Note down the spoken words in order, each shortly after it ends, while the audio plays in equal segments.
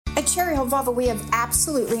Cherry Hill Volvo, we have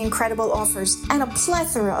absolutely incredible offers and a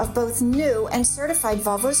plethora of both new and certified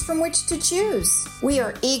Volvos from which to choose. We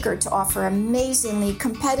are eager to offer amazingly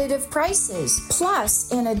competitive prices,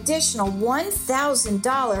 plus an additional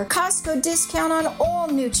 $1,000 Costco discount on all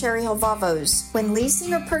new Cherry Hill Volvos. When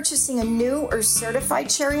leasing or purchasing a new or certified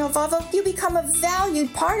Cherry Hill Volvo, you become a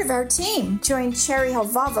valued part of our team. Join Cherry Hill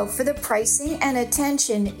Volvo for the pricing and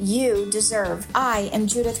attention you deserve. I am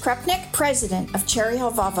Judith Krupnick, president of Cherry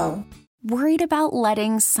Hill Volvo. Worried about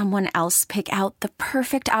letting someone else pick out the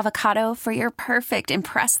perfect avocado for your perfect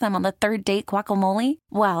impress them on the third date guacamole?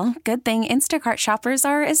 Well, good thing Instacart shoppers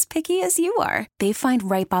are as picky as you are. They find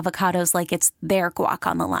ripe avocados like it's their guac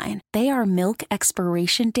on the line. They are milk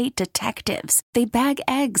expiration date detectives. They bag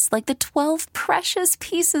eggs like the 12 precious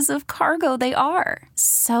pieces of cargo they are.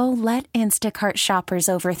 So let Instacart shoppers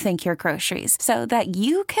overthink your groceries so that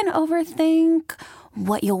you can overthink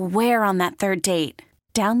what you'll wear on that third date.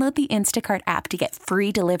 Download the Instacart app to get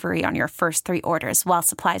free delivery on your first 3 orders while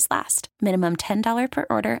supplies last. Minimum $10 per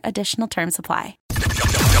order. Additional terms apply.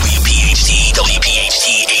 WPHT,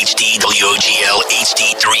 HD, WOGL,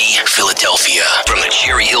 HD3, Philadelphia. From the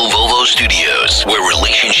Cherry Hill Volvo Studios, where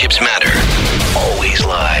relationships matter. Always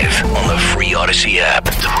live on the free Odyssey app.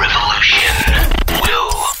 The revolution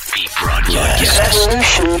will be broadcast.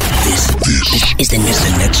 This is the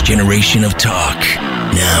next generation of talk.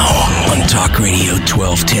 Now on Talk Radio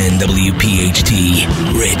 1210 WPHT,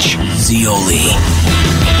 Rich Zeoli.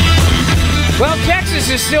 Well, Texas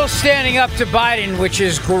is still standing up to Biden, which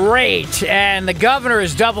is great. And the governor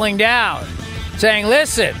is doubling down, saying,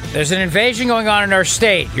 listen, there's an invasion going on in our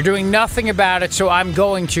state. You're doing nothing about it, so I'm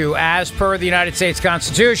going to, as per the United States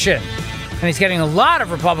Constitution. And he's getting a lot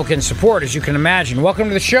of Republican support, as you can imagine. Welcome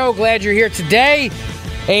to the show. Glad you're here today.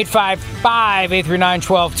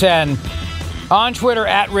 855-839-1210. On Twitter,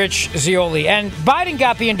 at Rich Zeoli. And Biden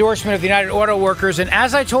got the endorsement of the United Auto Workers. And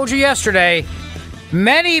as I told you yesterday,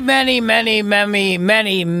 many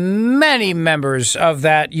members of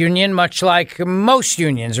that union, much like most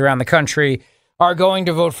unions around the country, are going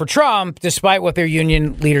to vote for Trump, despite what their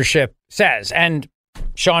union leadership says. And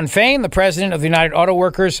Shawn Fain, the president of the United Auto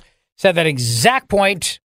Workers, said that exact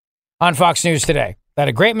point on Fox News today, that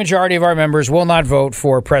a great majority of our members will not vote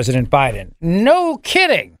for President Biden. No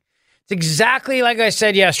kidding. It's exactly like I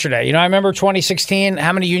said yesterday. You know, I remember 2016,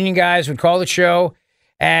 how many union guys would call the show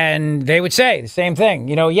and they would say the same thing.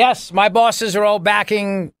 You know, yes, my bosses are all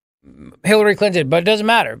backing Hillary Clinton, but it doesn't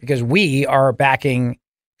matter because we are backing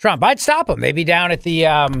Trump. I'd stop them. They'd be down at the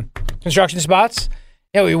construction spots.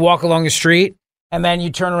 You know, we walk along the street and then you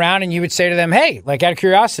turn around and you would say to them, hey, like out of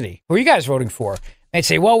curiosity, who are you guys voting for? They'd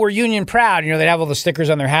say, well, we're union proud. You know, they'd have all the stickers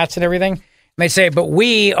on their hats and everything. And they'd say, but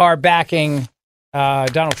we are backing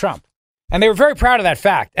Donald Trump. And they were very proud of that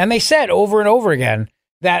fact. And they said over and over again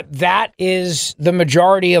that that is the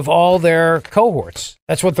majority of all their cohorts.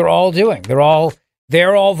 That's what they're all doing. They're all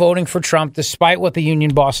voting for Trump, despite what the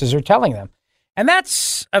union bosses are telling them. And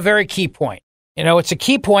that's a very key point. You know, it's a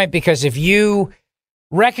key point because if you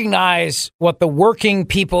recognize what the working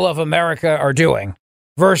people of America are doing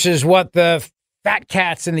versus what the fat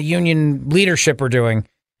cats in the union leadership are doing,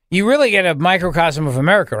 you really get a microcosm of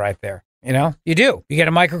America right there. You know, you do. You get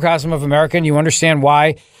a microcosm of America and you understand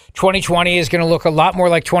why 2020 is going to look a lot more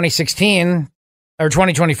like 2016 or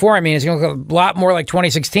 2024. I mean, it's going to look a lot more like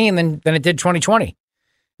 2016 than it did 2020. I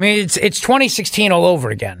mean, it's 2016 all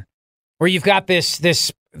over again, where you've got this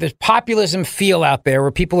populism feel out there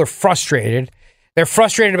where people are frustrated. They're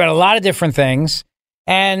frustrated about a lot of different things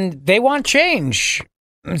and they want change.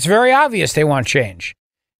 It's very obvious they want change.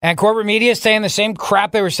 And corporate media is saying the same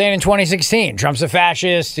crap they were saying in 2016. Trump's a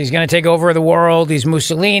fascist. He's going to take over the world. He's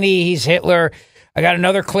Mussolini. He's Hitler. I got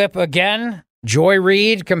another clip again. Joy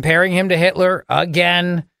Reid comparing him to Hitler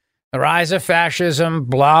again. The rise of fascism,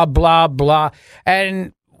 blah, blah, blah.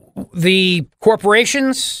 And the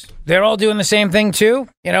corporations, they're all doing the same thing too.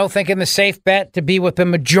 You know, thinking the safe bet to be with the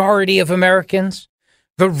majority of Americans,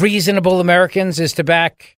 the reasonable Americans, is to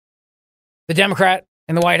back the Democrat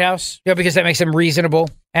in the White House, you know, because that makes them reasonable.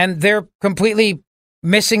 And they're completely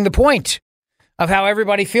missing the point of how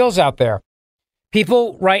everybody feels out there.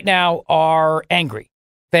 People right now are angry.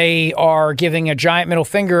 They are giving a giant middle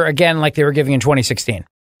finger again, like they were giving in 2016.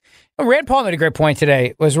 Rand Paul made a great point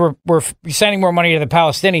today. Was we're sending more money to the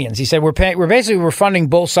Palestinians. He said we're funding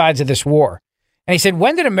both sides of this war. And he said,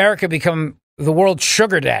 when did America become the world's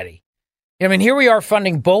sugar daddy? I mean, here we are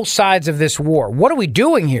funding both sides of this war. What are we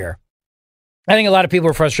doing here? I think a lot of people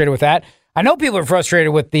are frustrated with that. I know people are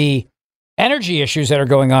frustrated with the energy issues that are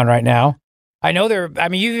going on right now. I know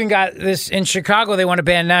you've even got this in Chicago. They want to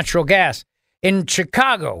ban natural gas. in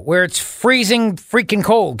Chicago, where it's freezing freaking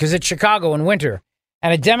cold because it's Chicago in winter.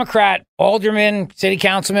 And a Democrat alderman, city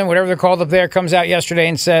councilman, whatever they're called up there, comes out yesterday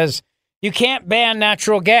and says, you can't ban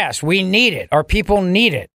natural gas. We need it. Our people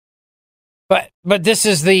need it. But this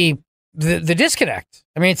is the disconnect.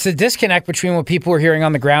 I mean, it's the disconnect between what people are hearing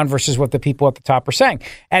on the ground versus what the people at the top are saying.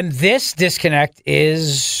 And this disconnect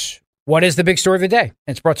is what is the big story of the day.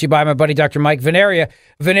 It's brought to you by my buddy, Dr. Mike Veneria.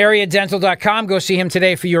 VeneriaDental.com. Go see him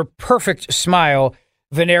today for your perfect smile.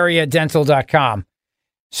 VeneriaDental.com.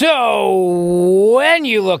 So when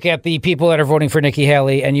you look at the people that are voting for Nikki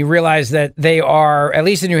Haley and you realize that they are, at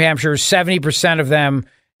least in New Hampshire, 70% of them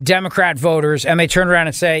Democrat voters, and they turn around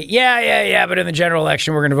and say, yeah, but in the general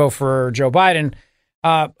election, we're going to vote for Joe Biden.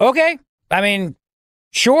 Okay. I mean,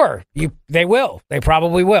 sure, they will. They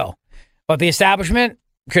probably will. But the establishment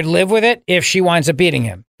could live with it if she winds up beating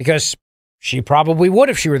him, because she probably would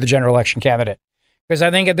if she were the general election candidate. Because I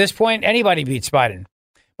think at this point, anybody beats Biden.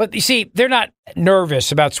 But you see, they're not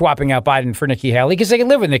nervous about swapping out Biden for Nikki Haley because they can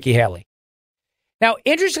live with Nikki Haley. Now,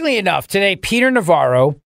 interestingly enough, today, Peter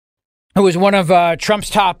Navarro, who was one of Trump's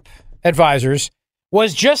top advisors,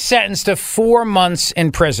 was just sentenced to 4 months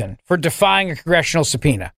in prison for defying a congressional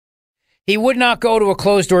subpoena. He would not go to a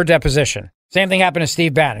closed-door deposition. Same thing happened to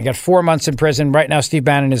Steve Bannon. He got 4 months in prison. Right now, Steve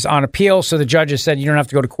Bannon is on appeal, so the judge has said you don't have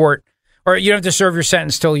to go to court, or you don't have to serve your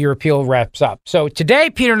sentence till your appeal wraps up. So today,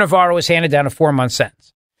 Peter Navarro was handed down a 4-month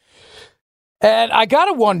sentence. And I got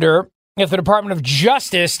to wonder if the Department of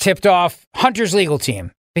Justice tipped off Hunter's legal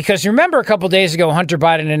team. Because remember a couple days ago, Hunter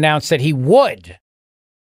Biden announced that he would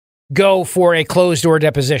go for a closed-door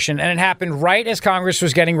deposition. And it happened right as Congress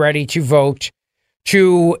was getting ready to vote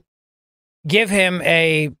to give him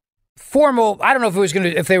a formal, I don't know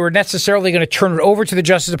if they were necessarily going to turn it over to the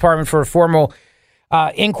Justice Department for a formal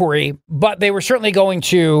inquiry, but they were certainly going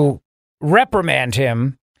to reprimand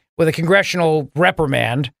him with a congressional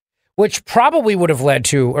reprimand, which probably would have led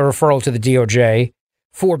to a referral to the DOJ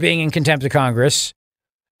for being in contempt of Congress.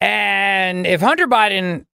 And if Hunter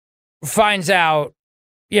Biden finds out,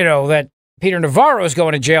 that Peter Navarro is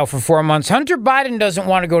going to jail for 4 months, Hunter Biden doesn't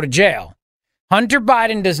want to go to jail. Hunter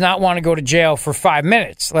Biden does not want to go to jail for 5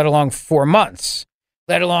 minutes, let alone 4 months,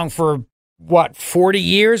 let alone for 40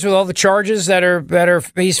 years with all the charges that are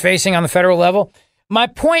he's facing on the federal level. My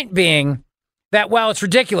point being that while it's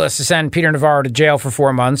ridiculous to send Peter Navarro to jail for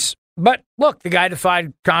 4 months, but look, the guy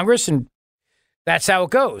defied Congress and that's how it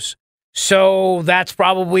goes. So that's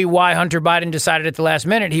probably why Hunter Biden decided at the last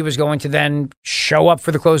minute he was going to then show up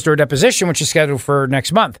for the closed-door deposition, which is scheduled for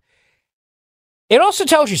next month. It also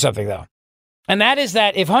tells you something, though, and that is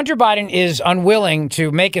that if Hunter Biden is unwilling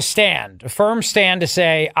to make a stand, a firm stand to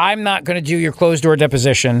say, I'm not going to do your closed-door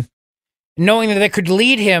deposition, knowing that it could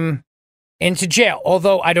lead him into jail,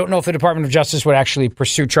 although I don't know if the Department of Justice would actually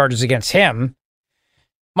pursue charges against him,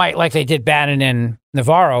 like they did Bannon and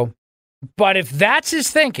Navarro. But if that's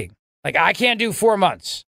his thinking, like, I can't do 4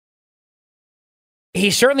 months, he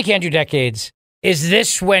certainly can't do decades. Is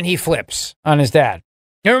this when he flips on his dad?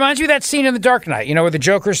 It reminds me of that scene in The Dark Knight, where the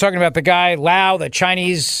Joker's talking about the guy, Lau, the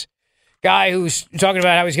Chinese guy who's talking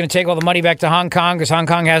about how he's going to take all the money back to Hong Kong because Hong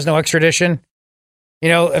Kong has no extradition.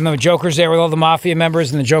 And the Joker's there with all the mafia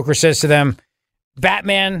members, and the Joker says to them,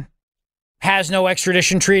 Batman has no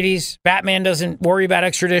extradition treaties. Batman doesn't worry about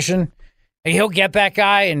extradition. He'll get that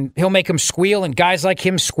guy and he'll make him squeal, and guys like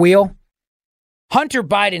him squeal. Hunter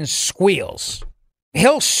Biden squeals.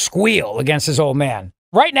 He'll squeal against his old man.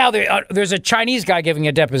 Right now, there's a Chinese guy giving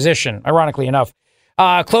a deposition, ironically enough,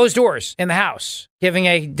 closed doors in the House, giving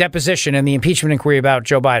a deposition in the impeachment inquiry about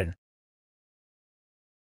Joe Biden.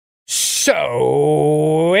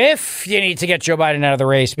 So if you need to get Joe Biden out of the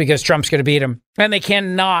race because Trump's going to beat him, and they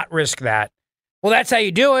cannot risk that, well, that's how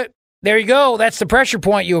you do it. There you go. That's the pressure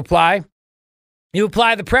point you apply. You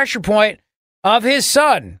apply the pressure point of his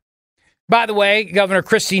son. By the way, Governor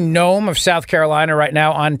Kristi Noem of South Carolina right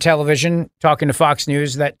now on television talking to Fox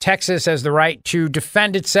News that Texas has the right to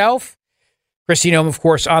defend itself. Kristi Noem, of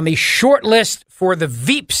course, on the short list for the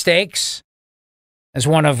Veep stakes as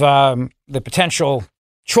one of the potential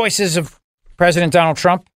choices of President Donald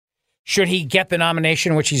Trump, should he get the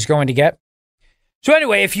nomination, which he's going to get. So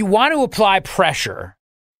anyway, if you want to apply pressure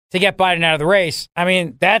to get Biden out of the race, I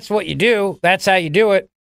mean, that's what you do. That's how you do it.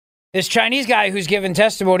 This Chinese guy who's given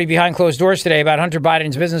testimony behind closed doors today about Hunter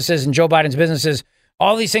Biden's businesses and Joe Biden's businesses,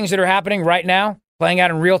 all these things that are happening right now, playing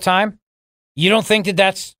out in real time, you don't think that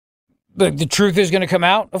that's the truth is going to come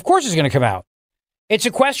out? Of course it's going to come out. It's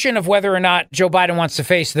a question of whether or not Joe Biden wants to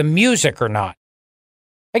face the music or not.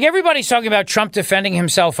 Like, everybody's talking about Trump defending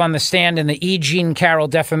himself on the stand in the E. Jean Carroll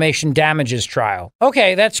defamation damages trial.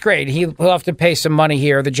 Okay, that's great. He'll have to pay some money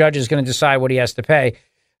here. The judge is going to decide what he has to pay.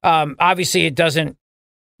 Obviously, it doesn't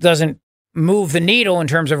move the needle in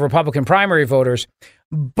terms of Republican primary voters.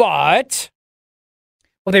 But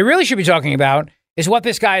what they really should be talking about is what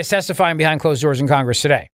this guy is testifying behind closed doors in Congress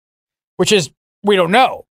today, which is, we don't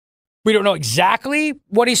know. We don't know exactly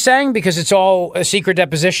what he's saying because it's all a secret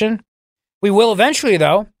deposition. We will eventually,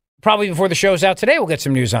 though, probably before the show's out today, we'll get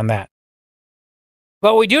some news on that.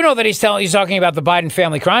 But we do know that he's talking about the Biden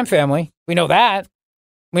family, crime family. We know that.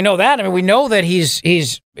 I mean, we know that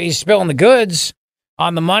he's spilling the goods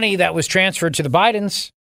on the money that was transferred to the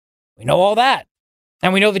Bidens. We know all that.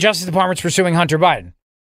 And we know the Justice Department's pursuing Hunter Biden.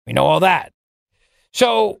 We know all that.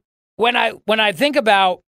 So when I think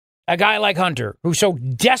about a guy like Hunter, who so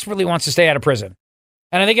desperately wants to stay out of prison,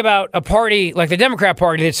 and I think about a party like the Democrat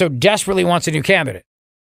Party that so desperately wants a new candidate,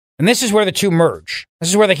 and this is where the two merge. This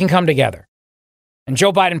is where they can come together. And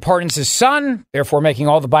Joe Biden pardons his son, therefore making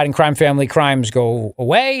all the Biden crime family crimes go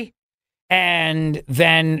away. And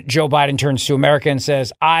then Joe Biden turns to America and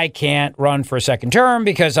says, I can't run for a second term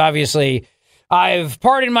because obviously I've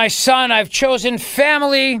pardoned my son. I've chosen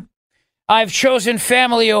family.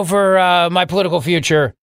 Over my political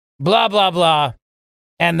future. Blah, blah, blah.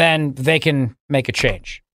 And then they can make a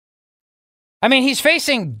change. I mean, he's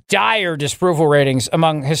facing dire disapproval ratings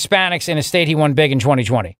among Hispanics in a state he won big in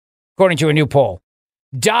 2020, according to a new poll.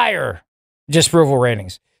 Dire disapproval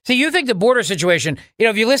ratings. See, you think the border situation,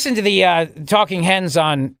 if you listen to the talking hens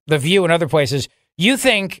on The View and other places, you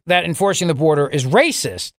think that enforcing the border is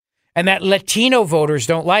racist and that Latino voters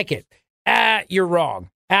don't like it. You're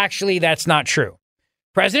wrong. Actually, that's not true.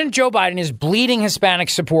 President Joe Biden is bleeding Hispanic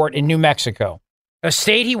support in New Mexico, a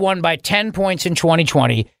state he won by 10 points in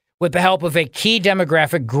 2020 with the help of a key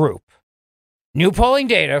demographic group. New polling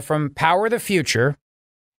data from Power the Future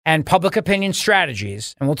and Public Opinion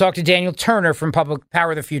Strategies, and we'll talk to Daniel Turner from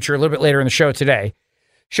Power the Future a little bit later in the show today,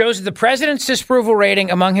 shows that the president's disapproval rating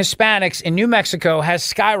among Hispanics in New Mexico has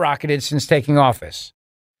skyrocketed since taking office.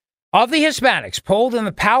 Of the Hispanics polled in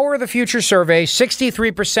the Power of the Future survey,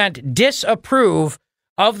 63% disapprove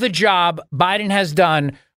of the job Biden has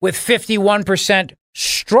done, with 51%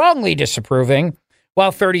 strongly disapproving,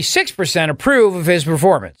 while 36% approve of his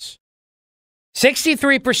performance.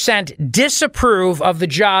 63% disapprove of the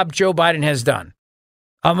job Joe Biden has done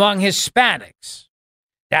among Hispanics.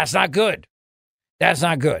 That's not good. That's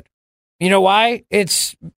not good. You know why?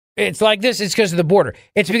 It's like this. It's because of the border.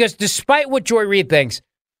 It's because despite what Joy Reid thinks,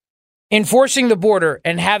 enforcing the border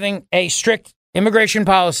and having a strict immigration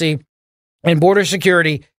policy and border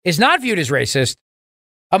security is not viewed as racist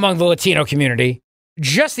among the Latino community.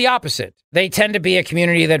 Just the opposite. They tend to be a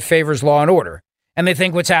community that favors law and order. And they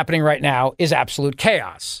think what's happening right now is absolute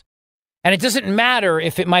chaos. And it doesn't matter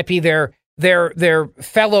if it might be their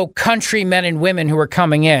fellow countrymen and women who are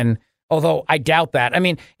coming in, although I doubt that. I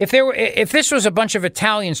mean, if this was a bunch of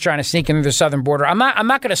Italians trying to sneak into the southern border, I'm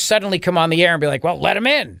not going to suddenly come on the air and be like, well, let them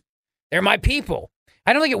in. They're my people.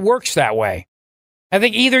 I don't think it works that way. I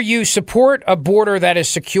think either you support a border that is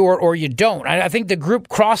secure or you don't. I think the group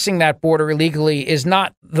crossing that border illegally is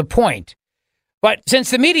not the point. But since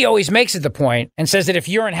the media always makes it the point and says that if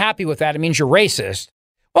you're unhappy with that, it means you're racist.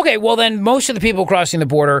 Okay, well, then most of the people crossing the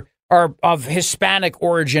border are of Hispanic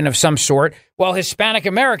origin of some sort, while Hispanic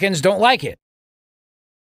Americans don't like it.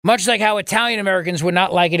 Much like how Italian Americans would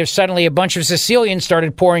not like it if suddenly a bunch of Sicilians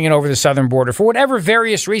started pouring in over the southern border for whatever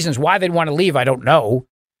various reasons. Why they'd want to leave, I don't know.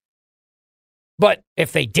 But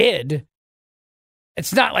if they did,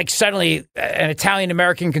 it's not like suddenly an Italian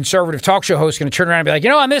American conservative talk show host is going to turn around and be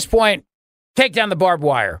like, on this point, take down the barbed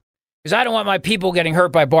wire because I don't want my people getting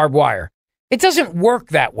hurt by barbed wire. It doesn't work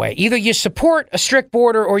that way. Either you support a strict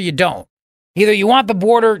border or you don't. Either you want the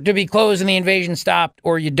border to be closed and the invasion stopped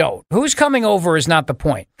or you don't. Who's coming over is not the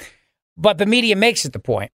point. But the media makes it the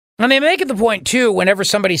point. And they make it the point, too, whenever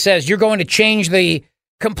somebody says you're going to change the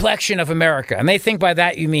complexion of America. And they think by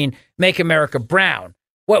that you mean make America brown.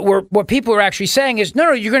 What people are actually saying is,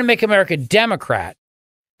 no, you're going to make America Democrat.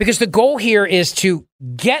 Because the goal here is to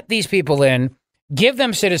get these people in, give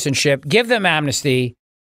them citizenship, give them amnesty.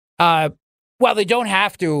 Well, they don't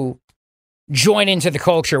have to join into the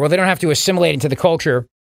culture. Well, they don't have to assimilate into the culture.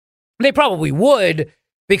 They probably would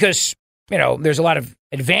because, there's a lot of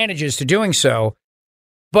advantages to doing so.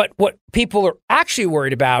 But what people are actually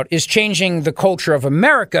worried about is changing the culture of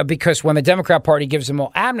America because when the Democrat Party gives them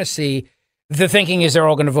all amnesty, the thinking is they're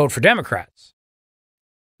all going to vote for Democrats.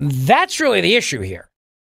 That's really the issue here.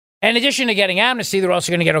 In addition to getting amnesty, they're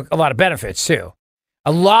also going to get a lot of benefits, too.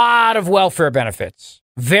 A lot of welfare benefits.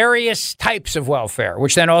 various types of welfare,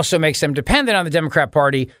 which then also makes them dependent on the Democrat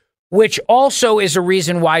Party, which also is a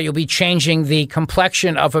reason why you'll be changing the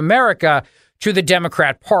complexion of America to the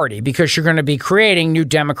Democrat Party, because you're going to be creating new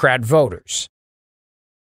Democrat voters.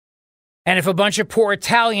 And if a bunch of poor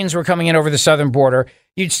Italians were coming in over the southern border,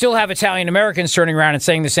 you'd still have Italian Americans turning around and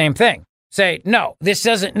saying the same thing. Say, no, this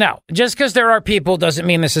doesn't, no. Just because there are people doesn't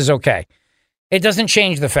mean this is okay. It doesn't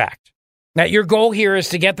change the fact that your goal here is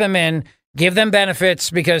to get them in, give them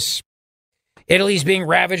benefits because Italy's being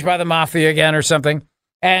ravaged by the mafia again or something,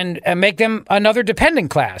 and make them another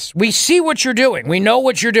dependent class. We see what you're doing. We know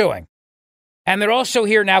what you're doing. And they're also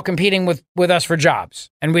here now competing with us for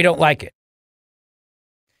jobs, and we don't like it.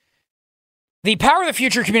 The Power of the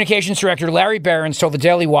Future Communications Director, Larry Behrens, told the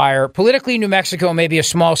Daily Wire, politically, New Mexico may be a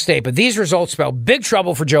small state, but these results spell big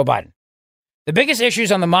trouble for Joe Biden. The biggest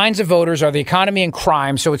issues on the minds of voters are the economy and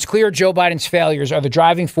crime, so it's clear Joe Biden's failures are the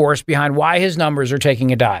driving force behind why his numbers are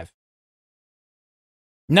taking a dive.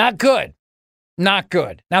 Not good. Not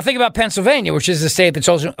good. Now think about Pennsylvania, which is the state that's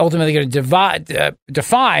ultimately going to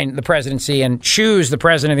define the presidency and choose the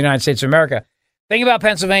president of the United States of America. Think about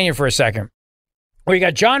Pennsylvania for a second, where you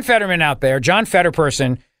got John Fetterman out there, John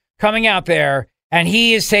Fetterperson coming out there, and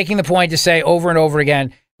he is taking the point to say over and over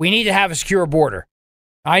again, we need to have a secure border.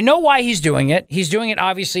 I know why he's doing it. He's doing it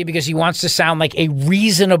obviously because he wants to sound like a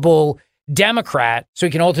reasonable Democrat so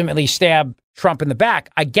he can ultimately stab Trump in the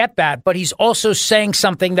back. I get that, but he's also saying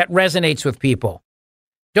something that resonates with people.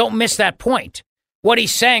 Don't miss that point. What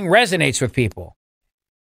he's saying resonates with people.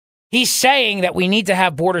 He's saying that we need to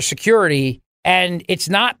have border security, and it's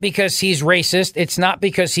not because he's racist. It's not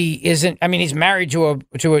because he isn't. I mean, he's married to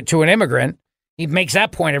an immigrant. He makes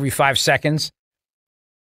that point every 5 seconds,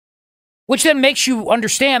 which then makes you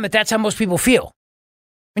understand that that's how most people feel.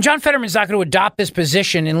 And John Fetterman's not going to adopt this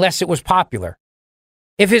position unless it was popular.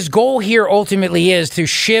 If his goal here ultimately is to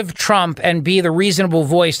shiv Trump and be the reasonable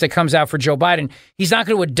voice that comes out for Joe Biden, he's not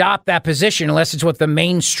going to adopt that position unless it's what the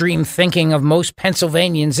mainstream thinking of most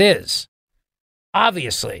Pennsylvanians is.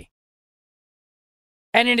 Obviously.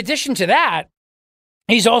 And in addition to that,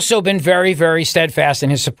 he's also been very, very steadfast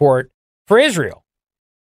in his support for Israel.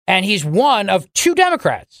 And he's one of two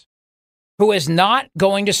Democrats who is not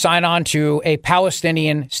going to sign on to a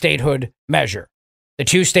Palestinian statehood measure. The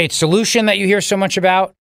two-state solution that you hear so much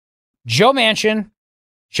about, Joe Manchin,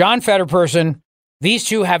 John Fetterperson, these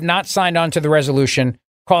two have not signed on to the resolution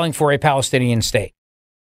calling for a Palestinian state.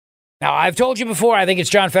 Now, I've told you before, I think it's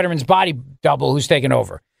John Fetterman's body double who's taken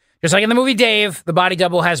over. Just like in the movie Dave, the body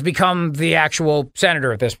double has become the actual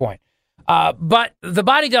senator at this point. But the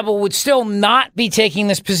body double would still not be taking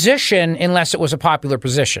this position unless it was a popular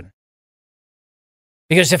position.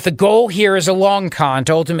 Because if the goal here is a long con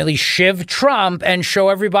to ultimately shiv Trump and show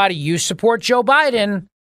everybody you support Joe Biden,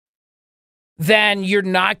 then you're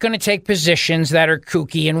not going to take positions that are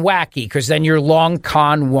kooky and wacky, because then your long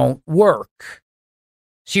con won't work.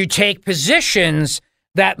 So you take positions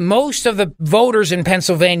that most of the voters in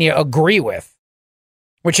Pennsylvania agree with,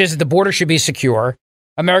 which is that the border should be secure,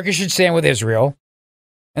 America should stand with Israel,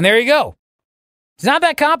 and there you go. It's not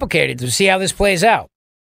that complicated to see how this plays out.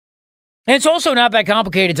 And it's also not that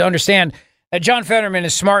complicated to understand that John Fetterman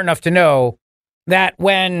is smart enough to know that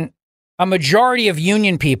when a majority of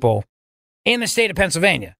union people in the state of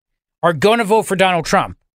Pennsylvania are going to vote for Donald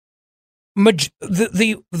Trump,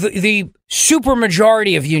 the super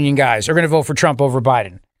majority of union guys are going to vote for Trump over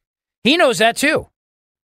Biden. He knows that too.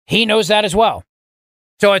 He knows that as well.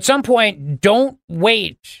 So at some point, don't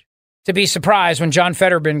wait to be surprised when John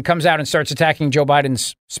Fetterman comes out and starts attacking Joe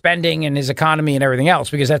Biden's spending and his economy and everything else,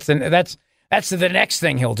 because that's the next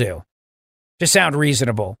thing he'll do to sound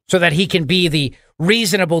reasonable, so that he can be the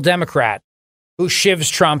reasonable Democrat who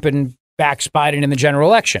shivs Trump and backs Biden in the general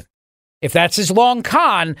election. If that's his long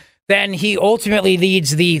con, then he ultimately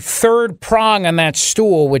leads the third prong on that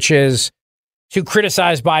stool, which is to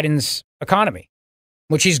criticize Biden's economy,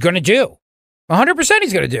 which he's going to do. 100%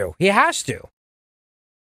 he's going to do. He has to.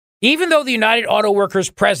 Even though the United Auto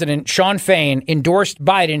Workers president, Shawn Fain, endorsed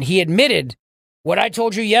Biden, he admitted what I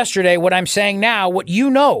told you yesterday, what I'm saying now, what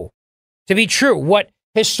you know to be true, what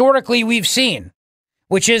historically we've seen,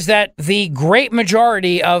 which is that the great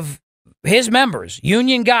majority of his members,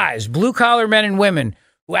 union guys, blue-collar men and women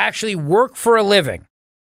who actually work for a living,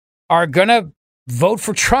 are going to vote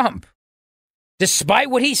for Trump,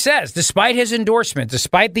 despite what he says, despite his endorsement,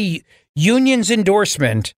 despite the union's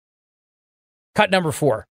endorsement. Cut number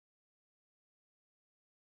 4.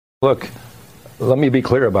 Look, let me be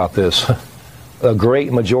clear about this. A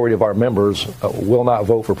great majority of our members will not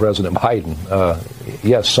vote for President Biden.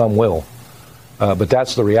 Yes, some will. But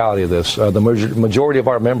that's the reality of this. The majority of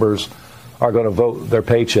our members are going to vote their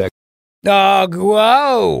paycheck.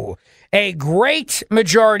 Whoa. A great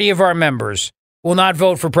majority of our members will not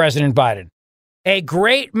vote for President Biden. A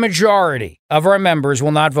great majority of our members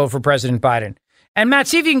will not vote for President Biden. And Matt,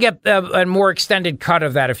 see if you can get a more extended cut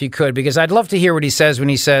of that if you could, because I'd love to hear what he says when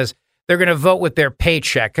he says they're going to vote with their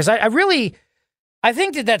paycheck. Because I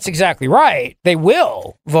think that that's exactly right. They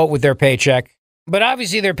will vote with their paycheck, but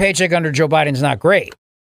obviously their paycheck under Joe Biden's not great.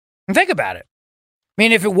 And think about it. I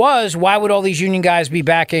mean, if it was, why would all these union guys be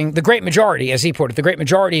backing the great majority, as he put it, the great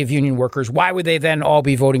majority of union workers? Why would they then all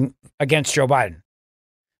be voting against Joe Biden?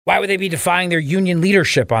 Why would they be defying their union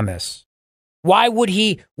leadership on this? Why would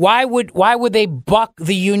they buck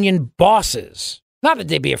the union bosses? Not that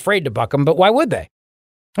they'd be afraid to buck them, but why would they?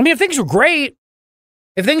 I mean, if things were great,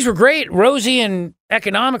 rosy and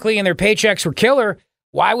economically, and their paychecks were killer,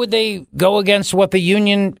 why would they go against what the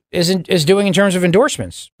union is doing in terms of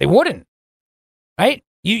endorsements? They wouldn't, right?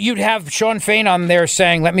 You'd have Shawn Fain on there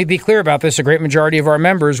saying, let me be clear about this. A great majority of our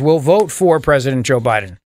members will vote for President Joe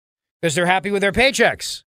Biden because they're happy with their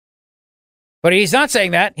paychecks. But he's not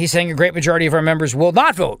saying that. He's saying a great majority of our members will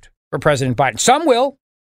not vote for President Biden. Some will,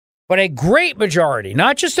 but a great majority,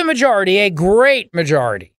 not just a majority, a great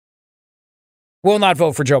majority will not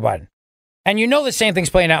vote for Joe Biden. And you know the same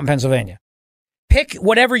thing's playing out in Pennsylvania. Pick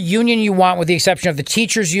whatever union you want with the exception of the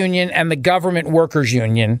teachers union and the government workers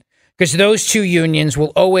union, because those two unions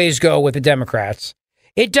will always go with the Democrats.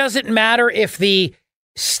 It doesn't matter if the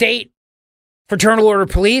state fraternal order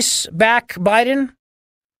police back Biden,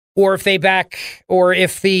 or if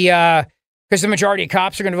because the majority of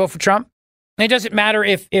cops are going to vote for Trump. And it doesn't matter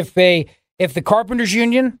if the carpenters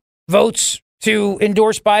union votes to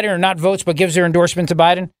endorse Biden, or not votes, but gives their endorsement to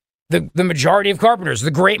Biden. The majority of carpenters,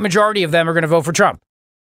 the great majority of them, are going to vote for Trump.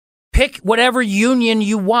 Pick whatever union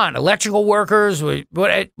you want. Electrical workers, it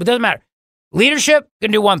doesn't matter. Leadership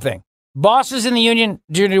can do one thing. Bosses in the union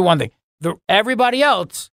do one thing. Everybody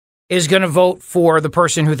else is going to vote for the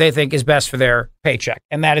person who they think is best for their paycheck.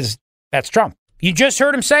 And that's Trump. You just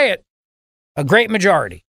heard him say it. A great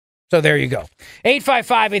majority. So there you go.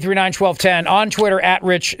 855-839-1210 on Twitter at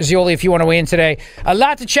Rich Zeoli if you want to weigh in today. A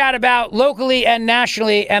lot to chat about locally and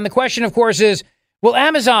nationally. And the question, of course, is, will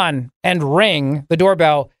Amazon and Ring, the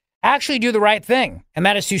doorbell, actually do the right thing? And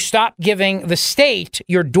that is to stop giving the state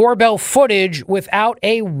your doorbell footage without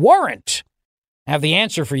a warrant. I have the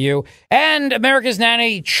answer for you. And America's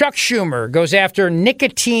nanny Chuck Schumer goes after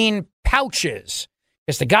nicotine pouches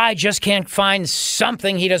because the guy just can't find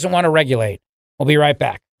something he doesn't want to regulate. We'll be right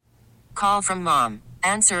back. Call from mom.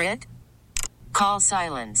 Answer it. Call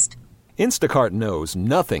silenced. Instacart knows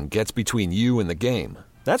nothing gets between you and the game.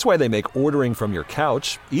 That's why they make ordering from your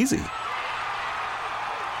couch easy.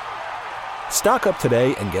 Stock up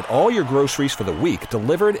today and get all your groceries for the week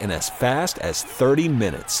delivered in as fast as 30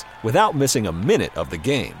 minutes without missing a minute of the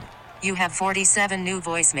game. You have 47 new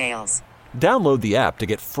voicemails. Download the app to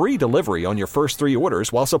get free delivery on your first 3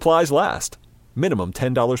 orders while supplies last. Minimum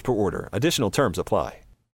 $10 per order. Additional terms apply.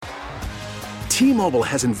 T-Mobile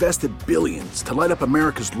has invested billions to light up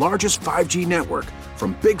America's largest 5G network,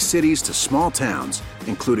 from big cities to small towns,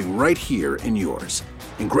 including right here in yours.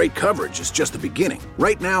 And great coverage is just the beginning.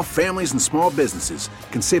 Right now, families and small businesses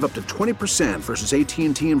can save up to 20% versus AT&T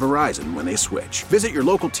and Verizon when they switch. Visit your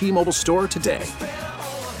local T-Mobile store today.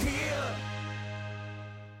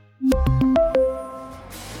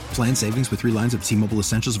 Plan savings with 3 lines of T-Mobile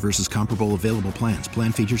Essentials versus comparable available plans.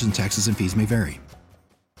 Plan features and taxes and fees may vary.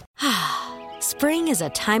 Spring is a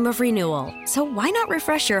time of renewal, so why not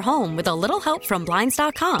refresh your home with a little help from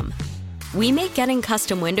Blinds.com? We make getting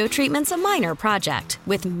custom window treatments a minor project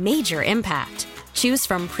with major impact. Choose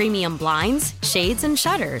from premium blinds, shades, and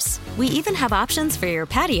shutters. We even have options for your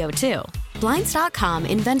patio, too. Blinds.com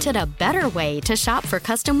invented a better way to shop for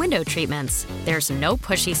custom window treatments. There's no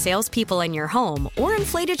pushy salespeople in your home or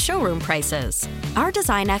inflated showroom prices. Our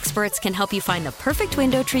design experts can help you find the perfect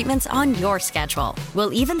window treatments on your schedule.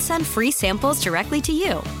 We'll even send free samples directly to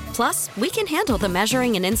you. Plus, we can handle the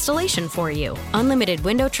measuring and installation for you. Unlimited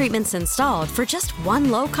window treatments installed for just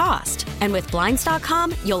one low cost. And with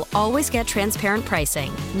Blinds.com, you'll always get transparent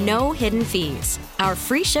pricing. No hidden fees. Our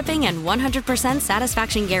free shipping and 100%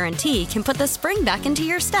 satisfaction guarantee can put the spring back into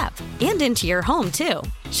your step and into your home, too.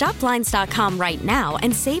 Shop Blinds.com right now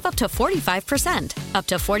and save up to 45%. Up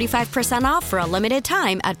to 45% off for a limited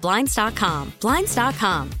time at Blinds.com.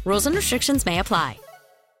 Blinds.com. Rules and restrictions may apply.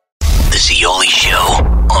 The Zeoli Show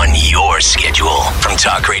on your schedule from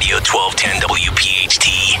Talk Radio 1210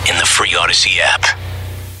 WPHT in the free Odyssey app.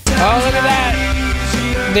 Oh, look at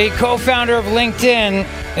that. The co-founder of LinkedIn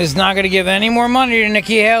is not going to give any more money to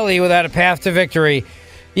Nikki Haley without a path to victory.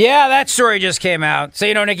 Yeah, that story just came out.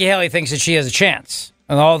 So, Nikki Haley thinks that she has a chance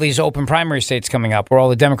in all these open primary states coming up where all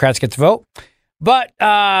the Democrats get to vote. But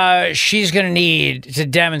she's going to need to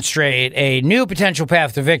demonstrate a new potential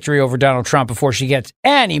path to victory over Donald Trump before she gets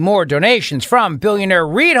any more donations from billionaire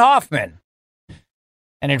Reid Hoffman.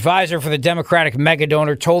 An advisor for the Democratic mega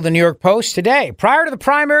donor told the New York Post today, prior to the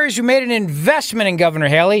primaries, we made an investment in Governor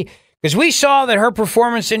Haley because we saw that her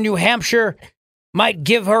performance in New Hampshire might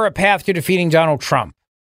give her a path to defeating Donald Trump.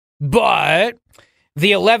 But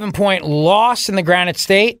the 11-point loss in the Granite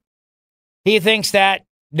State, he thinks that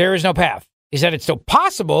there is no path. He said it's still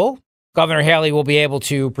possible Governor Haley will be able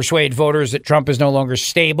to persuade voters that Trump is no longer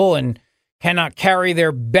stable and cannot carry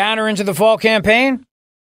their banner into the fall campaign.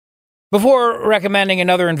 Before recommending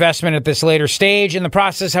another investment at this later stage in the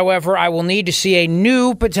process, however, I will need to see a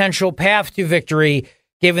new potential path to victory,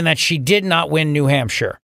 given that she did not win New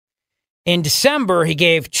Hampshire. In December, he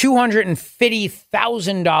gave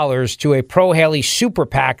 $250,000 to a pro-Haley super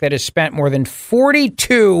PAC that has spent more than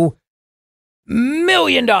 $42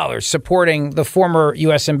 million supporting the former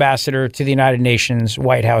U.S. ambassador to the United Nations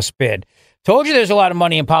White House bid. Told you there's a lot of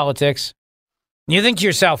money in politics. You think to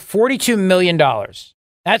yourself, $42 million.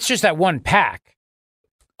 That's just that one PAC.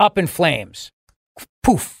 Up in flames.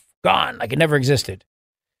 Poof. Gone. Like it never existed.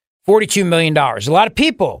 $42 million. A lot of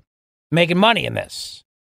people making money in this.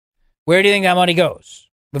 Where do you think that money goes?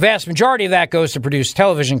 The vast majority of that goes to produce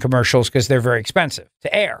television commercials because they're very expensive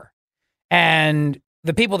to air. And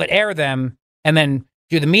the people that air them and then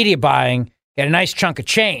do the media buying get a nice chunk of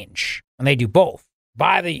change. And they do both.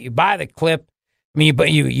 You buy the clip. I mean,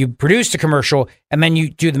 you produce the commercial and then you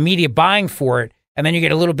do the media buying for it. And then you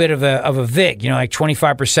get a little bit of a vig, like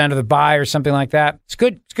 25% of the buy or something like that. It's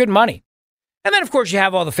good. It's good money. And then, of course, you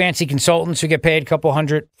have all the fancy consultants who get paid a couple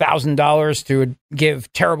 $100,000 to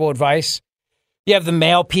give terrible advice. You have the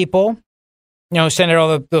mail people, send out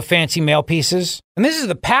all the fancy mail pieces. And this is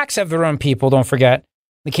the PACs have their own people, don't forget.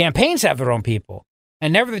 The campaigns have their own people.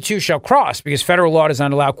 And never the two shall cross because federal law does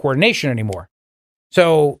not allow coordination anymore.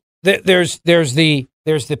 So there's the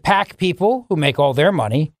PAC people who make all their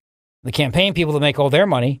money, the campaign people that make all their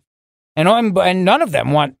money, and none of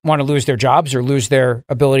them want to lose their jobs or lose their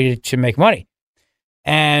ability to make money.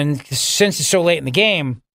 And since it's so late in the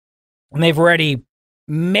game, and they've already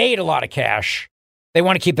made a lot of cash, they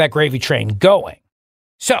want to keep that gravy train going.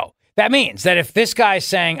 So that means that if this guy's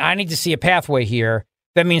saying, I need to see a pathway here,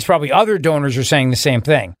 that means probably other donors are saying the same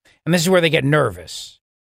thing. And this is where they get nervous.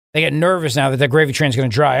 They get nervous now that the gravy train is going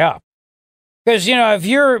to dry up. Because, if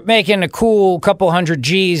you're making a cool couple hundred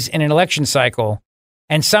G's in an election cycle,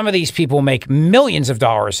 and some of these people make millions of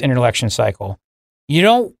dollars in an election cycle, you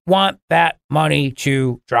don't want that money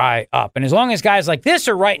to dry up. And as long as guys like this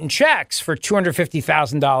are writing checks for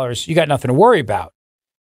 $250,000, you got nothing to worry about.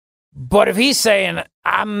 But if he's saying,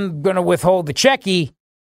 I'm going to withhold the checky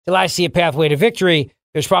till I see a pathway to victory,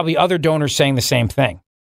 there's probably other donors saying the same thing.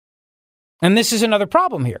 And this is another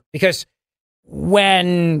problem here, because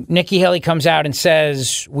when Nikki Haley comes out and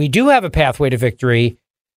says, we do have a pathway to victory,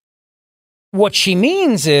 what she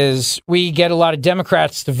means is we get a lot of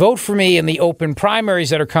Democrats to vote for me in the open primaries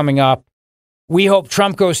that are coming up. We hope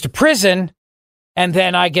Trump goes to prison, and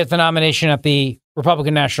then I get the nomination at the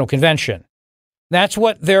Republican National Convention. That's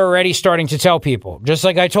what they're already starting to tell people, just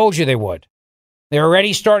like I told you they would. They're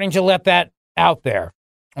already starting to let that out there.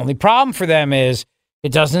 Only problem for them is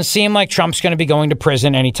it doesn't seem like Trump's going to be going to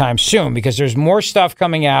prison anytime soon, because there's more stuff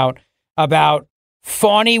coming out about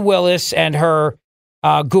Fani Willis and her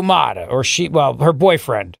Gumada, her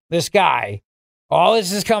boyfriend, this guy. All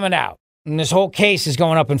this is coming out. And this whole case is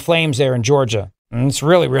going up in flames there in Georgia. And it's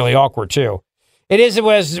really, really awkward, too. It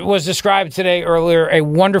was described today earlier, a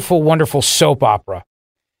wonderful, wonderful soap opera.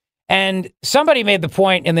 And somebody made the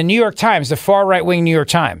point in the New York Times, the far right-wing New York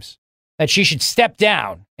Times, that she should step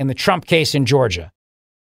down in the Trump case in Georgia.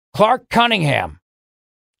 Clark Cunningham,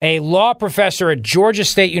 a law professor at Georgia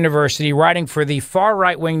State University, writing for the far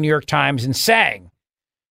right-wing New York Times and saying,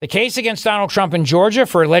 the case against Donald Trump in Georgia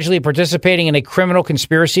for allegedly participating in a criminal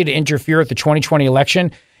conspiracy to interfere with the 2020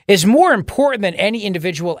 election is more important than any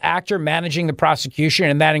individual actor managing the prosecution,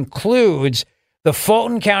 and that includes the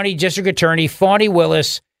Fulton County District Attorney, Fani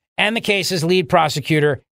Willis, and the case's lead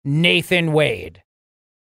prosecutor, Nathan Wade.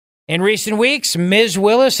 In recent weeks, Ms.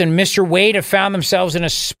 Willis and Mr. Wade have found themselves in a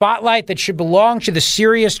spotlight that should belong to the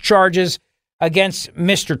serious charges against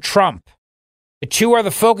Mr. Trump. The two are the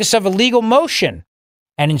focus of a legal motion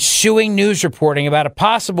and ensuing news reporting about a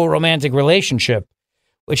possible romantic relationship,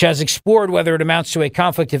 which has explored whether it amounts to a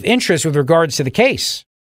conflict of interest with regards to the case.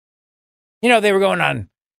 They were going on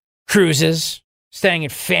cruises, staying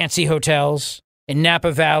at fancy hotels in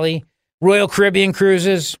Napa Valley, Royal Caribbean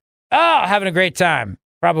cruises. Oh, having a great time.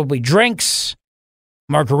 Probably drinks,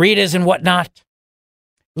 margaritas and whatnot.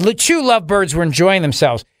 The two lovebirds were enjoying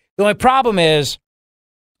themselves. The only problem is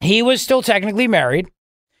he was still technically married.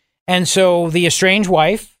 And so the estranged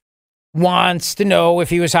wife wants to know if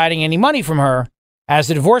he was hiding any money from her as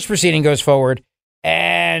the divorce proceeding goes forward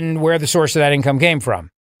and where the source of that income came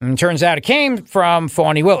from. And it turns out it came from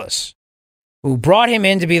Fani Willis, who brought him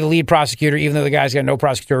in to be the lead prosecutor, even though the guy's got no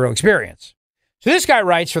prosecutorial experience. So this guy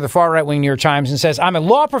writes for the far right-wing New York Times and says, I'm a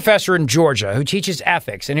law professor in Georgia who teaches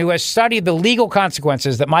ethics and who has studied the legal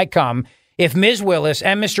consequences that might come if Ms. Willis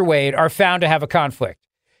and Mr. Wade are found to have a conflict.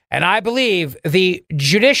 And I believe the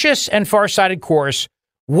judicious and far-sighted course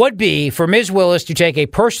would be for Ms. Willis to take a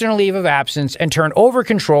personal leave of absence and turn over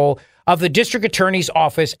control of the district attorney's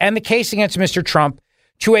office and the case against Mr. Trump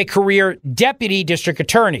to a career deputy district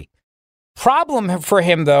attorney. Problem for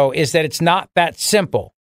him, though, is that it's not that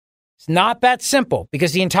simple. It's not that simple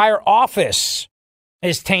because the entire office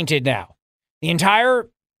is tainted now. The entire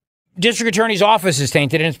district attorney's office is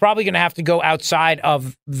tainted, and it's probably going to have to go outside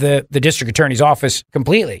of the district attorney's office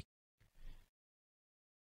completely.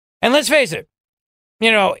 And let's face it,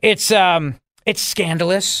 you know, it's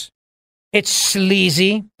scandalous. It's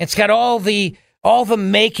sleazy. It's got all the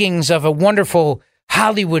makings of a wonderful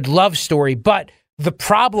Hollywood love story, but the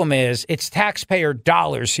problem is it's taxpayer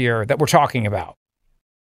dollars here that we're talking about.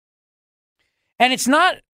 And it's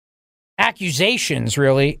not accusations,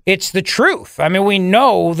 really. It's the truth. I mean, we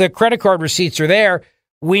know the credit card receipts are there.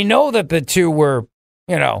 We know that the two were,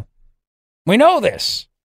 we know this.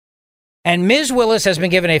 And Ms. Willis has been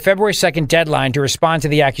given a February 2nd deadline to respond to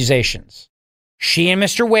the accusations. She and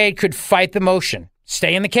Mr. Wade could fight the motion,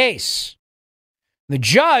 stay in the case. The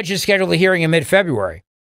judge is scheduled a hearing in mid-February.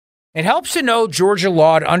 It helps to know Georgia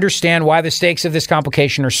law to understand why the stakes of this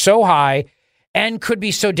complication are so high and could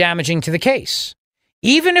be so damaging to the case.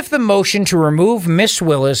 Even if the motion to remove Miss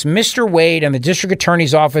Willis, Mr. Wade, and the district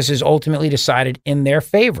attorney's office is ultimately decided in their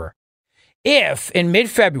favor. If, in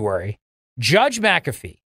mid-February, Judge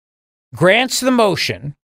McAfee grants the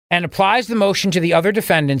motion and applies the motion to the other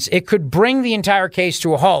defendants, it could bring the entire case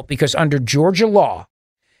to a halt because under Georgia law,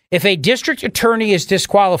 if a district attorney is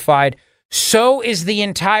disqualified, so is the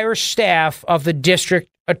entire staff of the district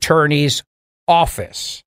attorney's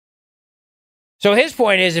office. So his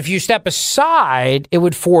point is if you step aside, it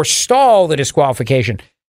would forestall the disqualification.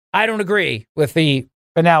 I don't agree with the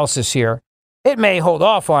analysis here. It may hold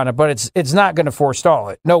off on it, but it's not going to forestall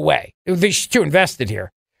it. No way. They're too invested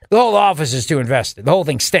here. The whole office is too invested. The whole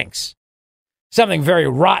thing stinks. Something very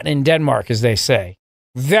rotten in Denmark, as they say.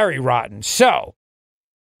 Very rotten. So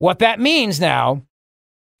what that means now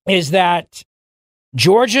is that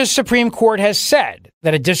Georgia's Supreme Court has said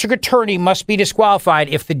that a district attorney must be disqualified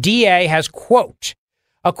if the DA has, quote,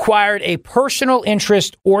 acquired a personal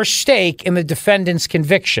interest or stake in the defendant's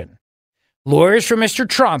conviction. Lawyers for Mr.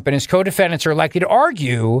 Trump and his co-defendants are likely to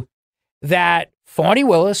argue that Fani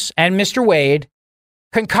Willis and Mr. Wade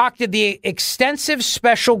concocted the extensive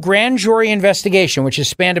special grand jury investigation, which has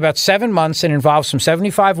spanned about 7 months and involves some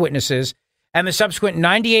 75 witnesses, and the subsequent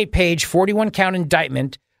 98-page, 41-count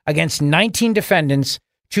indictment against 19 defendants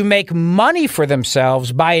to make money for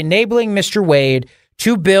themselves by enabling Mr. Wade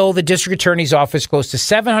to bill the district attorney's office close to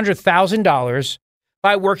 $700,000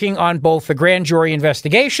 by working on both the grand jury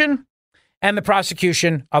investigation and the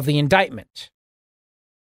prosecution of the indictment.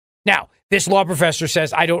 Now, this law professor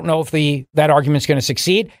says, I don't know if that argument's going to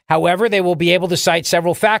succeed. However, they will be able to cite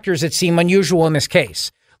several factors that seem unusual in this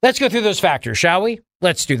case. Let's go through those factors, shall we?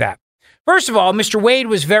 Let's do that. First of all, Mr. Wade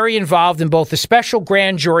was very involved in both the special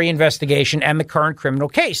grand jury investigation and the current criminal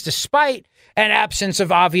case, despite an absence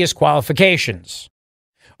of obvious qualifications.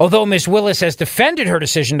 Although Ms. Willis has defended her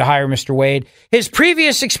decision to hire Mr. Wade, his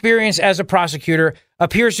previous experience as a prosecutor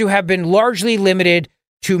appears to have been largely limited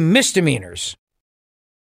to misdemeanors.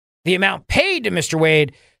 The amount paid to Mr.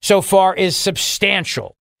 Wade so far is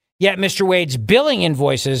substantial, yet Mr. Wade's billing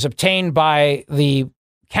invoices obtained by the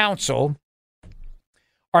counsel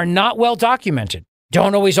are not well documented.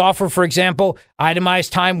 Don't always offer, for example,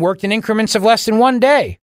 itemized time worked in increments of less than 1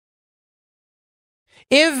 day.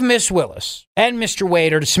 If Ms. Willis and Mr.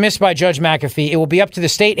 Wade are dismissed by Judge McAfee, it will be up to the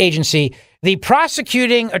state agency, the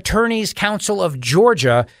Prosecuting Attorneys Council of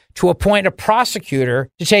Georgia, to appoint a prosecutor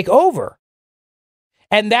to take over.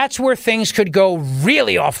 And that's where things could go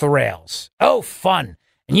really off the rails. Oh, fun.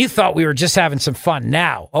 And you thought we were just having some fun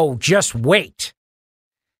now. Oh, just wait.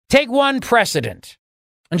 Take one precedent.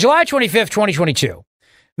 On July 25th, 2022,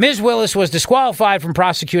 Ms. Willis was disqualified from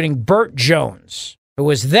prosecuting Burt Jones, who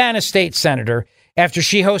was then a state senator, after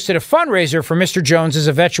she hosted a fundraiser for Mr. Jones's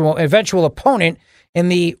eventual opponent in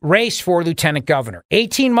the race for lieutenant governor.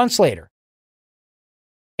 18 months later,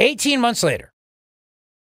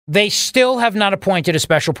 they still have not appointed a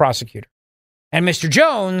special prosecutor. And Mr.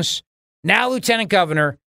 Jones, now lieutenant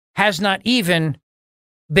governor, has not even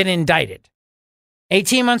been indicted.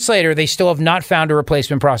 18 months later, they still have not found a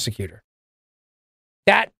replacement prosecutor.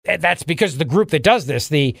 That's because the group that does this,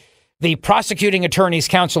 the Prosecuting Attorneys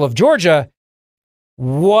Council of Georgia,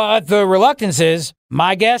 what the reluctance is,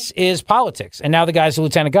 my guess, is politics. And now the guy's the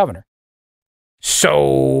lieutenant governor.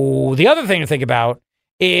 So the other thing to think about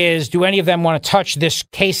is, do any of them want to touch this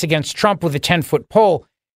case against Trump with a 10-foot pole?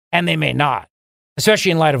 And they may not,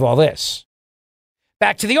 especially in light of all this.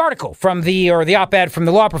 Back to the article from the op-ed from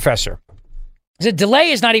the law professor. The delay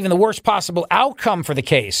is not even the worst possible outcome for the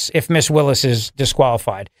case if Miss Willis is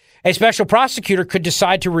disqualified. A special prosecutor could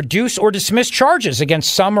decide to reduce or dismiss charges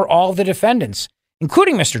against some or all of the defendants,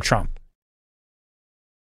 including Mr. Trump.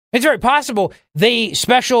 It's very possible the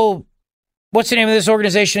special, what's the name of this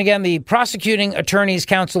organization again? The Prosecuting Attorneys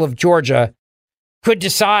Council of Georgia could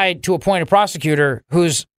decide to appoint a prosecutor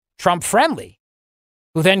who's Trump friendly,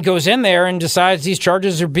 who then goes in there and decides these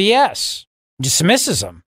charges are BS, dismisses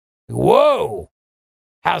them. Whoa.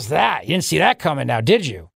 How's that? You didn't see that coming now, did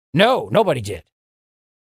you? No, nobody did.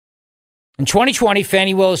 In 2020,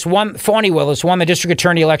 Fani Willis won the district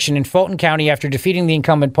attorney election in Fulton County after defeating the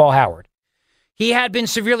incumbent Paul Howard. He had been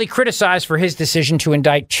severely criticized for his decision to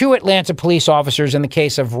indict 2 Atlanta police officers in the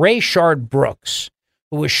case of Rayshard Brooks,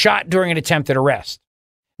 who was shot during an attempted arrest.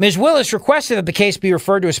 Ms. Willis requested that the case be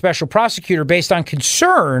referred to a special prosecutor based on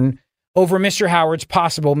concern over Mr. Howard's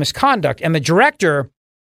possible misconduct. And the director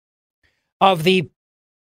of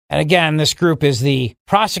and again, this group is the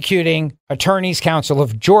Prosecuting Attorneys Council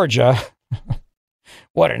of Georgia.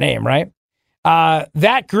 What a name, right?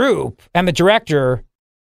 That group and the director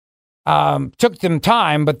took them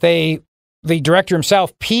time, but the director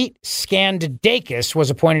himself, Pete Skandadakis, was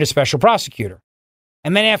appointed a special prosecutor.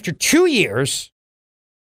 And then after 2 years,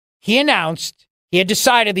 he announced he had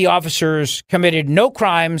decided the officers committed no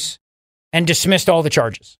crimes and dismissed all the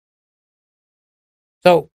charges.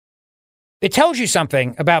 So it tells you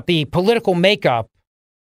something about the political makeup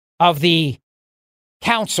of the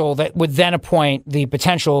council that would then appoint the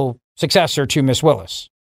potential successor to Miss Willis,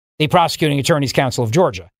 the Prosecuting Attorneys Council of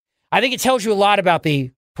Georgia. I think it tells you a lot about the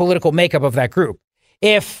political makeup of that group.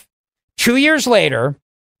 If 2 years later,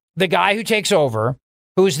 the guy who takes over,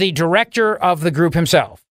 who's the director of the group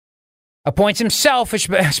himself, appoints himself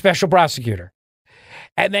a special prosecutor,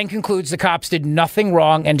 and then concludes the cops did nothing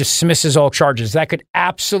wrong and dismisses all charges. That could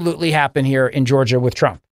absolutely happen here in Georgia with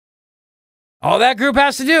Trump. All that group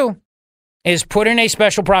has to do is put in a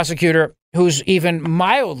special prosecutor who's even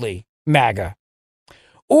mildly MAGA,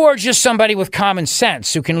 or just somebody with common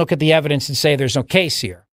sense who can look at the evidence and say there's no case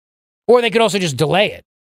here. Or they could also just delay it.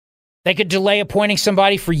 They could delay appointing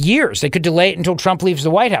somebody for years. They could delay it until Trump leaves the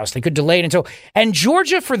White House. They could delay it until... And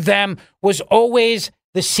Georgia for them was always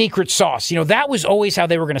the secret sauce. You know, that was always how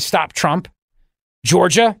they were going to stop Trump,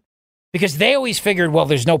 Georgia, because they always figured, well,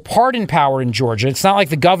 there's no pardon power in Georgia. It's not like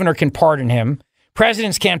the governor can pardon him.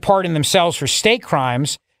 Presidents can't pardon themselves for state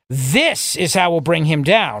crimes. This is how we'll bring him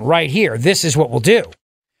down right here. This is what we'll do.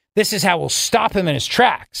 This is how we'll stop him in his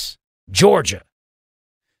tracks. Georgia.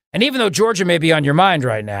 And even though Georgia may be on your mind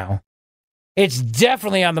right now, it's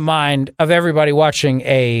definitely on the mind of everybody watching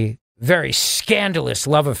a very scandalous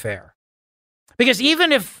love affair. Because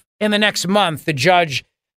even if in the next month the judge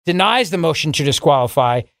denies the motion to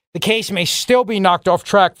disqualify, the case may still be knocked off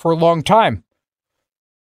track for a long time.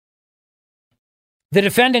 The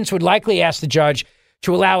defendants would likely ask the judge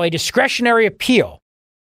to allow a discretionary appeal,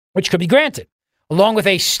 which could be granted, along with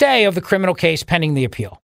a stay of the criminal case pending the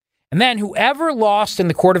appeal. And then whoever lost in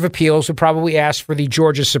the Court of Appeals would probably ask for the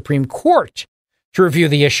Georgia Supreme Court to review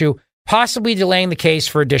the issue, possibly delaying the case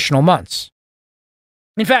for additional months.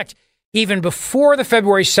 In fact, even before the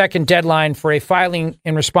February 2nd deadline for a filing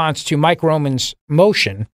in response to Mike Roman's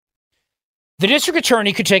motion, the district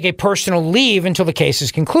attorney could take a personal leave until the case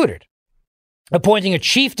is concluded, appointing a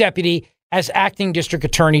chief deputy as acting district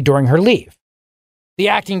attorney during her leave. The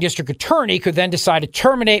acting district attorney could then decide to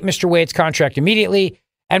terminate Mr. Wade's contract immediately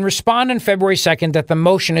and respond on February 2nd that the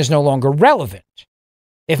motion is no longer relevant.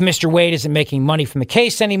 If Mr. Wade isn't making money from the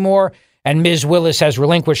case anymore and Ms. Willis has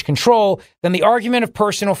relinquished control, then the argument of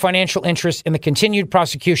personal financial interest in the continued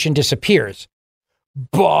prosecution disappears.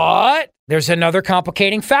 But there's another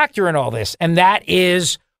complicating factor in all this, and that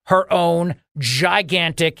is her own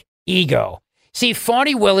gigantic ego. See,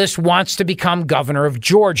 Fani Willis wants to become governor of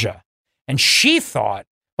Georgia, and she thought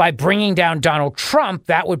by bringing down Donald Trump,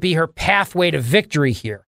 that would be her pathway to victory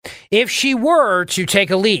here. If she were to take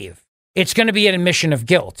a leave it's going to be an admission of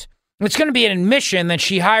guilt. It's going to be an admission that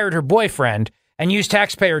she hired her boyfriend and used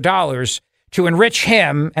taxpayer dollars to enrich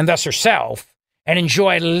him and thus herself and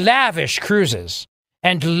enjoy lavish cruises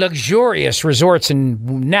and luxurious resorts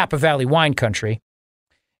in Napa Valley wine country.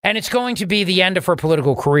 And it's going to be the end of her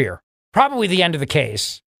political career, probably the end of the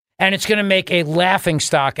case. And it's going to make a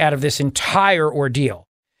laughingstock out of this entire ordeal.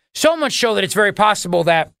 So much so that it's very possible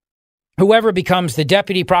that whoever becomes the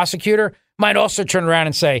deputy prosecutor might also turn around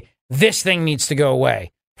and say, this thing needs to go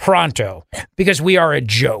away pronto because we are a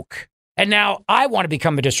joke. And now I want to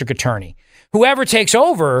become the district attorney. Whoever takes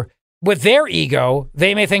over with their ego,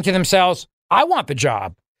 they may think to themselves, I want the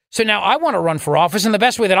job. So now I want to run for office. And the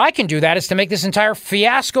best way that I can do that is to make this entire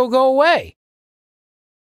fiasco go away.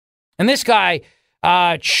 And this guy,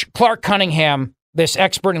 Clark Cunningham, this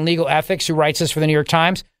expert in legal ethics who writes this for the New York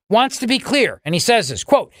Times, wants to be clear. And he says this,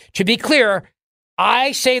 quote, to be clear,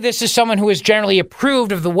 I say this as someone who has generally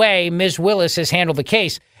approved of the way Ms. Willis has handled the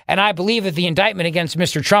case. And I believe that the indictment against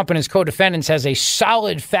Mr. Trump and his co-defendants has a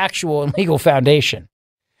solid factual and legal foundation.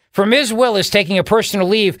 For Ms. Willis, taking a personal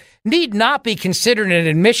leave need not be considered an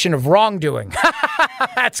admission of wrongdoing.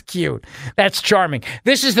 That's cute. That's charming.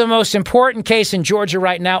 This is the most important case in Georgia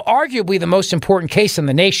right now, arguably the most important case in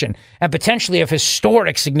the nation, and potentially of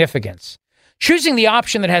historic significance. Choosing the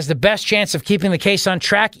option that has the best chance of keeping the case on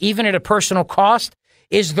track, even at a personal cost,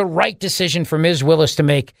 is the right decision for Ms. Willis to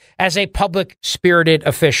make as a public-spirited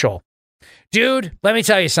official. Dude, let me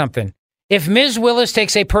tell you something. If Ms. Willis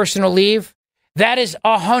takes a personal leave, that is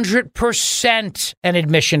 100% an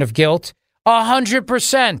admission of guilt.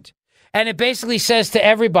 100%. And it basically says to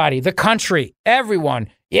everybody, the country, everyone,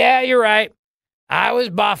 yeah, you're right. I was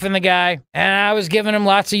boffing the guy, and I was giving him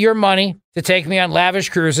lots of your money to take me on lavish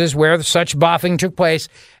cruises where such boffing took place.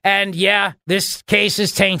 And yeah, this case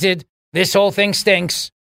is tainted. This whole thing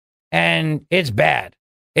stinks, and it's bad.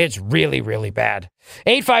 It's really, really bad.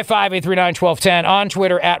 855-839-1210 on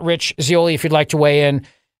Twitter at Rich Zeoli if you'd like to weigh in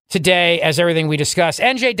today as everything we discuss.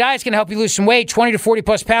 NJ Diet's going to help you lose some weight, 20 to 40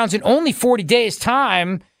 plus pounds in only 40 days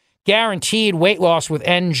time. Guaranteed weight loss with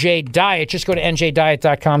NJ Diet. Just go to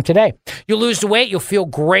njdiet.com today. You'll lose the weight. You'll feel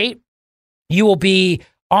great. You will be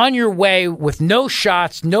on your way with no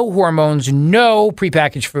shots, no hormones, no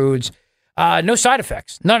prepackaged foods, no side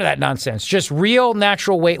effects. None of that nonsense. Just real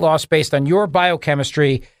natural weight loss based on your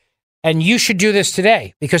biochemistry. And you should do this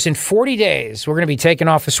today because in 40 days, we're going to be taking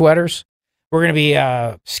off the sweaters. We're going to be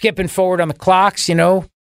skipping forward on the clocks, you know,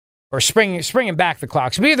 or springing back the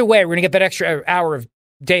clocks. But either way, we're going to get that extra hour of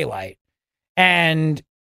daylight. And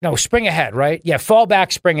no, spring ahead, right? Yeah, fall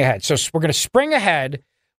back, spring ahead. So we're going to spring ahead.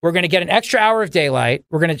 We're going to get an extra hour of daylight.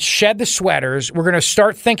 We're going to shed the sweaters. We're going to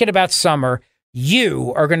start thinking about summer.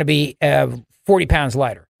 You are going to be 40 pounds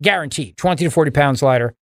lighter, guaranteed. 20 to 40 pounds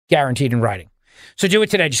lighter, guaranteed in writing. So do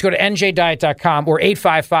it today. Just go to njdiet.com or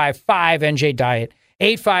 855-5NJ-DIET,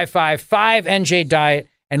 855-5NJ-DIET,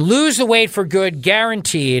 and lose the weight for good,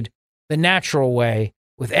 guaranteed, the natural way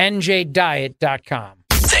with njdiet.com.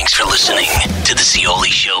 Thanks for listening to the Zeoli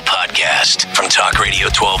Show podcast from Talk Radio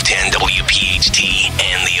 1210 WPHT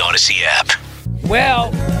and the Odyssey app.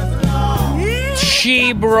 Well,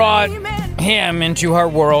 she brought him into her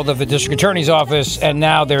world of the district attorney's office, and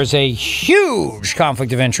now there's a huge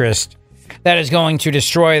conflict of interest that is going to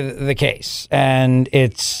destroy the case. And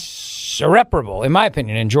it's irreparable, in my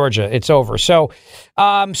opinion, in Georgia. It's over. So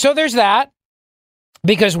there's that.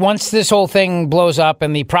 Because once this whole thing blows up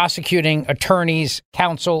and the Prosecuting Attorneys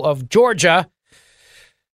Council of Georgia,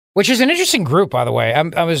 which is an interesting group, by the way,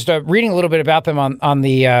 I was reading a little bit about them on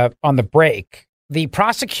the break. The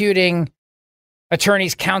Prosecuting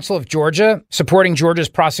Attorneys Council of Georgia, supporting Georgia's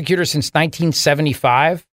prosecutors since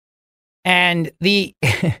 1975, and they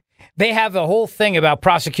have a whole thing about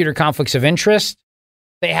prosecutor conflicts of interest.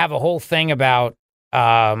 They have a whole thing about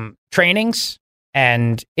trainings,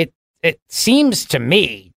 and it seems to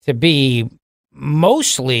me to be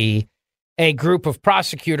mostly a group of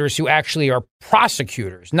prosecutors who actually are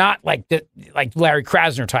prosecutors, not like Larry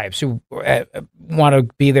Krasner types who want to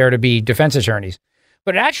be there to be defense attorneys.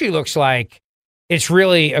 But it actually looks like it's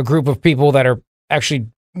really a group of people that are actually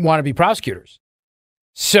want to be prosecutors.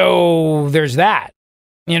 So there's that,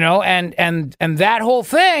 you know, and that whole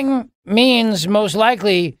thing means most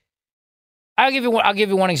likely. I'll give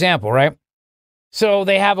you one example, right? So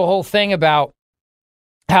they have a whole thing about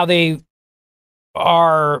how they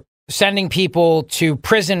are sending people to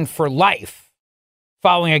prison for life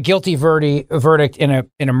following a guilty verdict in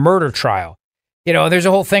a murder trial. You know, there's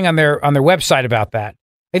a whole thing on their website about that.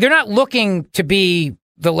 Like, they're not looking to be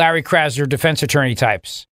the Larry Krasner defense attorney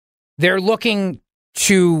types. They're looking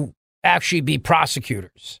to actually be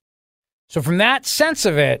prosecutors. So from that sense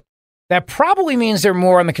of it, that probably means they're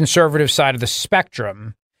more on the conservative side of the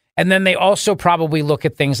spectrum. And then they also probably look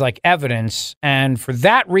at things like evidence. And for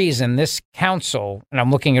that reason, this council, and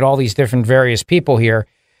I'm looking at all these different various people here,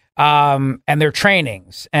 and their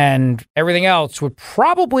trainings and everything else, would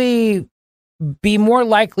probably be more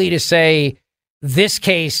likely to say this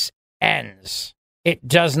case ends. It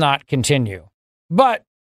does not continue. But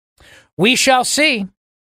we shall see,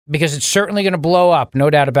 because it's certainly going to blow up. No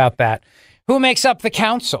doubt about that. Who makes up the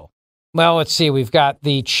council? Well, let's see. We've got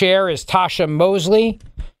the chair is Tasha Mosley.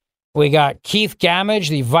 We got Keith Gamage,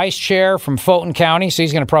 the vice chair from Fulton County, so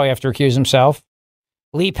he's going to probably have to recuse himself.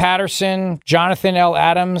 Lee Patterson, Jonathan L.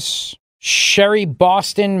 Adams, Sherry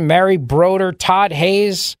Boston, Mary Broder, Todd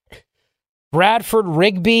Hayes, Bradford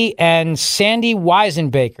Rigby, and Sandy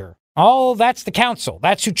Weisenbaker. Oh, that's the council.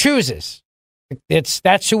 That's who chooses.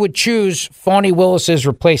 That's who would choose Fani Willis's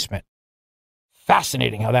replacement.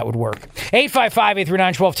 Fascinating how that would work.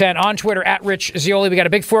 855-839-1210 on Twitter at Rich Zeoli. We got a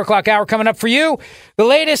big 4 o'clock hour coming up for you. The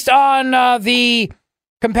latest on the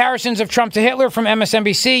comparisons of Trump to Hitler from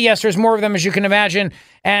MSNBC. Yes, there's more of them, as you can imagine.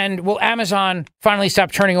 And will Amazon finally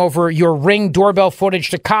stop turning over your Ring doorbell footage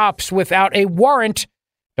to cops without a warrant?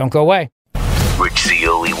 Don't go away. Rich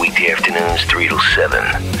Zeoli, weekday afternoons 3 to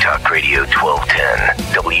 7. Talk Radio 1210,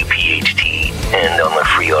 WPHT, and on the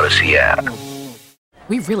free Odyssey app.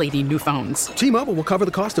 We really need new phones. T-Mobile will cover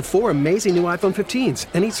the cost of 4 amazing new iPhone 15s,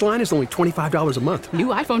 and each line is only $25 a month. New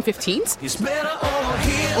iPhone 15s? It's better over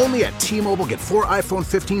here. Only at T-Mobile, get 4 iPhone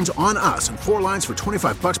 15s on us and 4 lines for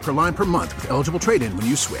 $25 per line per month with eligible trade-in when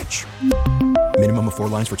you switch. Minimum of 4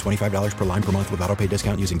 lines for $25 per line per month with auto-pay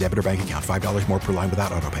discount using debit or bank account. $5 more per line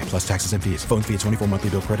without auto-pay, plus taxes and fees. Phone fee at 24 monthly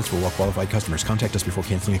bill credits for well-qualified customers. Contact us before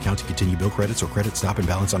canceling account to continue bill credits or credit stop and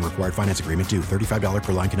balance on required finance agreement due. $35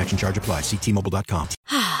 per line connection charge applies. See T-Mobile.com.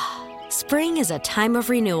 Spring is a time of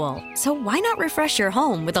renewal, so why not refresh your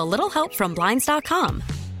home with a little help from Blinds.com?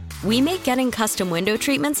 We make getting custom window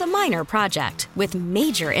treatments a minor project with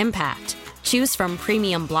major impact. Choose from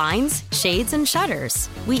premium blinds, shades, and shutters.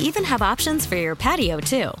 We even have options for your patio,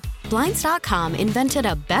 too. Blinds.com invented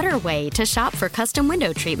a better way to shop for custom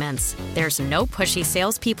window treatments. There's no pushy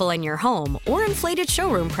salespeople in your home or inflated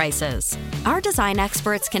showroom prices. Our design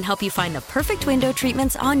experts can help you find the perfect window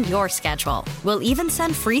treatments on your schedule. We'll even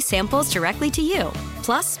send free samples directly to you.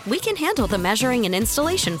 Plus, we can handle the measuring and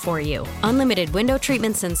installation for you. Unlimited window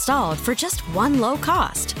treatments installed for just one low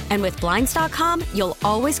cost. And with Blinds.com, you'll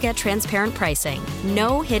always get transparent pricing.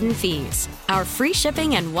 No hidden fees. Our free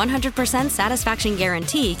shipping and 100% satisfaction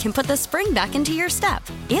guarantee can put the spring back into your step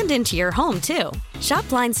and into your home, too. Shop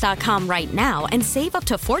Blinds.com right now and save up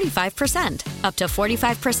to 45%. Up to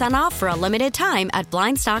 45% off for a limited time at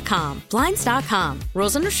Blinds.com. Blinds.com.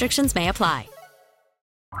 Rules and restrictions may apply.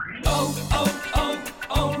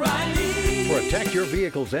 O'Reilly. Protect your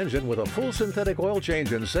vehicle's engine with a full synthetic oil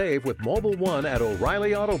change and save with Mobile One at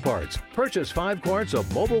O'Reilly Auto Parts. Purchase 5 quarts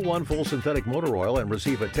of Mobile One full synthetic motor oil and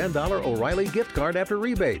receive a $10 O'Reilly gift card after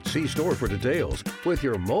rebate. See store for details. With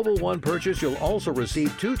your Mobile One purchase, you'll also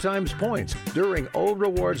receive 2 times points during O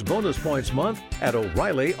Rewards Bonus Points Month at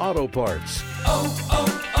O'Reilly Auto Parts.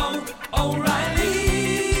 O'Reilly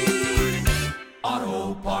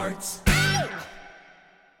Auto Parts.